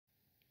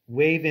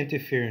Wave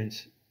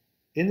interference.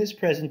 In this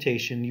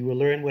presentation, you will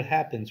learn what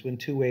happens when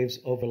two waves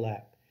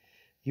overlap.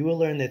 You will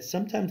learn that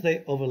sometimes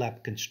they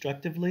overlap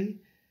constructively,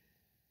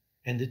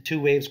 and the two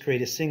waves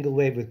create a single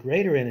wave with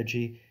greater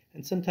energy,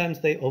 and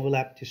sometimes they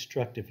overlap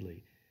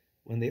destructively.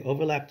 When they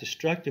overlap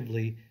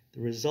destructively,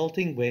 the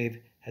resulting wave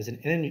has an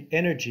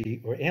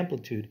energy or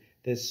amplitude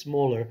that is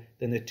smaller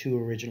than the two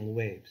original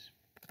waves.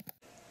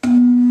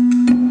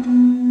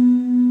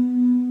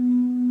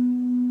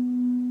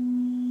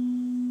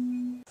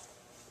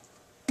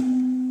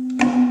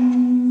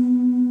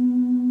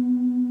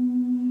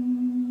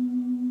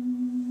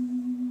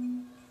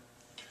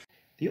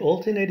 The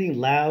alternating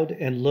loud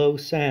and low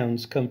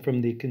sounds come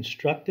from the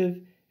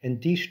constructive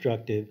and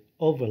destructive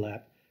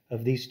overlap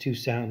of these two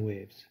sound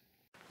waves.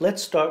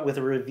 Let's start with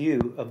a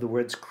review of the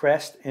words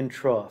crest and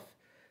trough.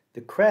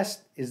 The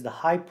crest is the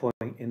high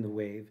point in the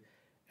wave,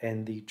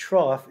 and the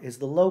trough is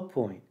the low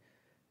point.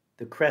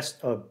 The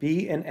crests are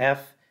B and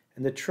F,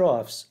 and the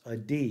troughs are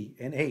D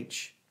and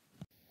H.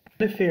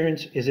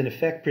 Interference is an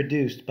effect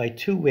produced by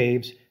two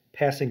waves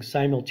passing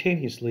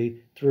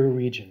simultaneously through a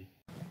region.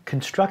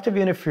 Constructive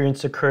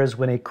interference occurs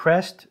when a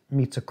crest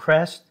meets a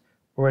crest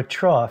or a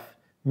trough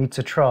meets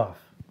a trough.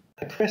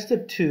 A crest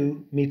of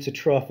 2 meets a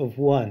trough of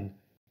 1.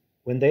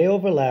 When they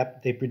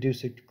overlap, they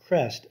produce a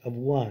crest of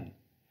 1.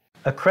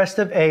 A crest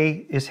of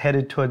A is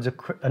headed towards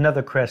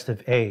another crest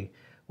of A.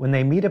 When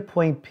they meet a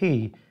point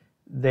P,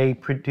 they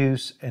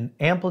produce an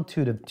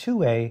amplitude of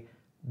 2A.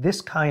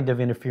 This kind of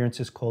interference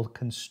is called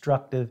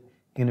constructive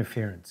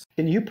interference.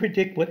 Can you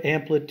predict what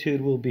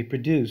amplitude will be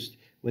produced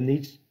when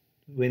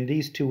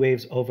these two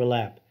waves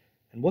overlap?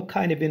 And what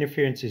kind of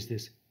interference is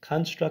this,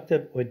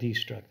 constructive or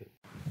destructive?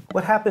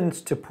 What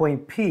happens to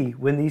point P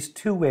when these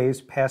two waves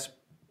pass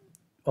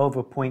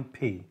over point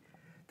P?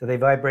 Do they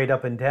vibrate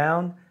up and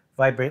down,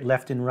 vibrate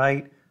left and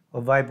right,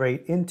 or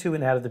vibrate into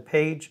and out of the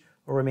page,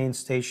 or remain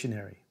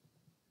stationary?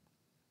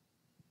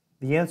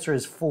 The answer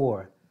is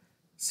 4.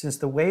 Since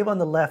the wave on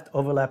the left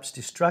overlaps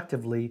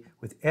destructively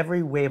with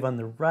every wave on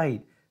the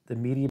right, the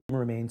medium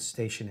remains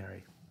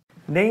stationary.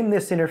 Name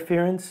this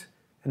interference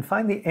and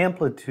find the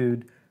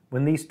amplitude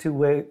when these two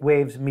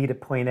waves meet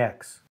at point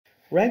X.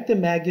 Rank the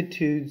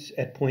magnitudes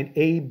at point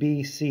A,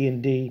 B, C,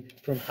 and D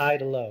from high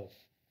to low.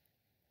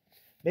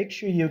 Make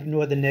sure you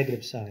ignore the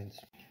negative signs.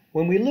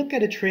 When we look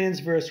at a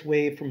transverse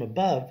wave from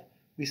above,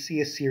 we see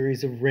a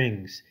series of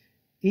rings.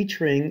 Each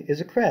ring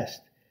is a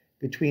crest.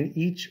 Between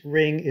each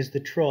ring is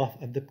the trough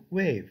of the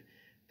wave.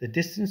 The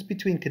distance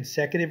between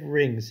consecutive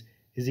rings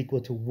is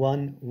equal to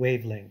 1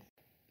 wavelength.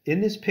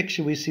 In this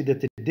picture, we see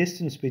that the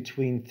distance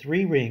between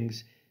 3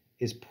 rings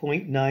is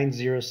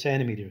 0.90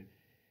 centimeter.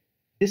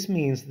 This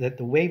means that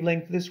the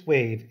wavelength of this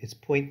wave is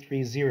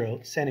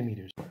 0.30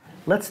 centimeters.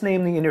 Let's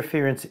name the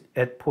interference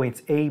at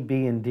points A,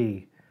 B, and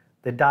D.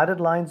 The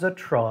dotted lines are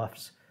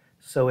troughs,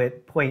 so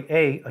at point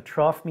A, a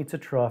trough meets a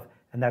trough,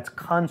 and that's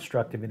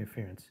constructive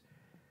interference.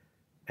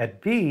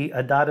 At B,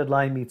 a dotted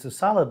line meets a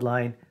solid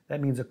line,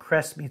 that means a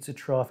crest meets a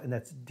trough, and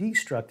that's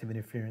destructive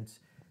interference.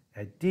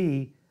 At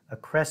D, a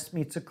crest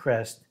meets a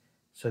crest,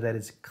 so that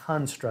is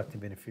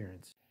constructive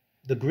interference.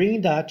 The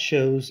green dot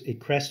shows a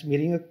crest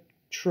meeting a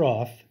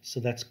trough, so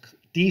that's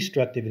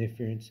destructive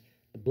interference.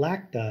 The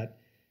black dot,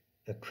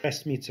 a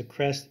crest meets a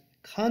crest,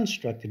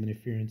 constructive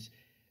interference,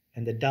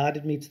 and the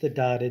dotted meets the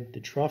dotted, the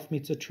trough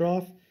meets a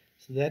trough,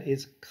 so that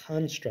is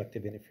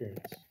constructive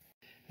interference.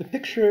 The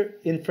picture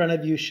in front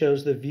of you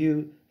shows the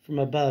view from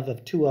above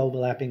of two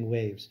overlapping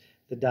waves.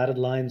 The dotted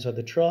lines are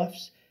the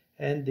troughs,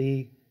 and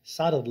the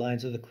solid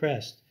lines are the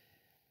crest.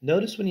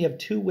 Notice when you have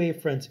two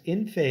wavefronts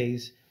in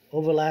phase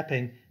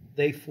overlapping,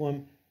 they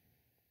form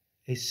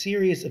a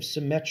series of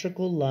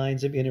symmetrical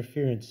lines of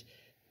interference.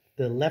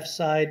 The left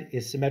side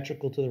is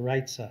symmetrical to the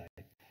right side.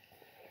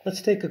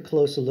 Let's take a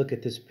closer look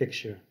at this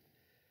picture.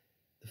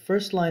 The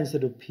first lines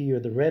that appear,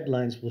 the red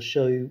lines, will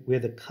show you where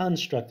the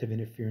constructive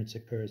interference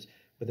occurs,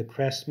 where the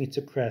crest meets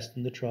a crest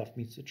and the trough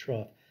meets the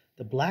trough.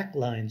 The black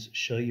lines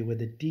show you where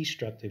the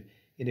destructive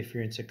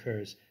interference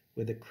occurs,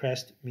 where the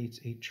crest meets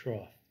a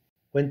trough.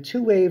 When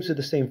two waves of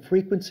the same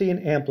frequency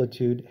and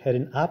amplitude head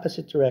in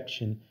opposite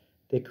direction,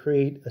 they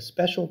create a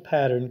special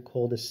pattern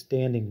called a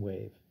standing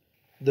wave.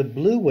 The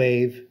blue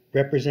wave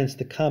represents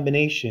the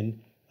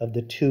combination of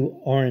the two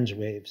orange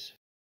waves.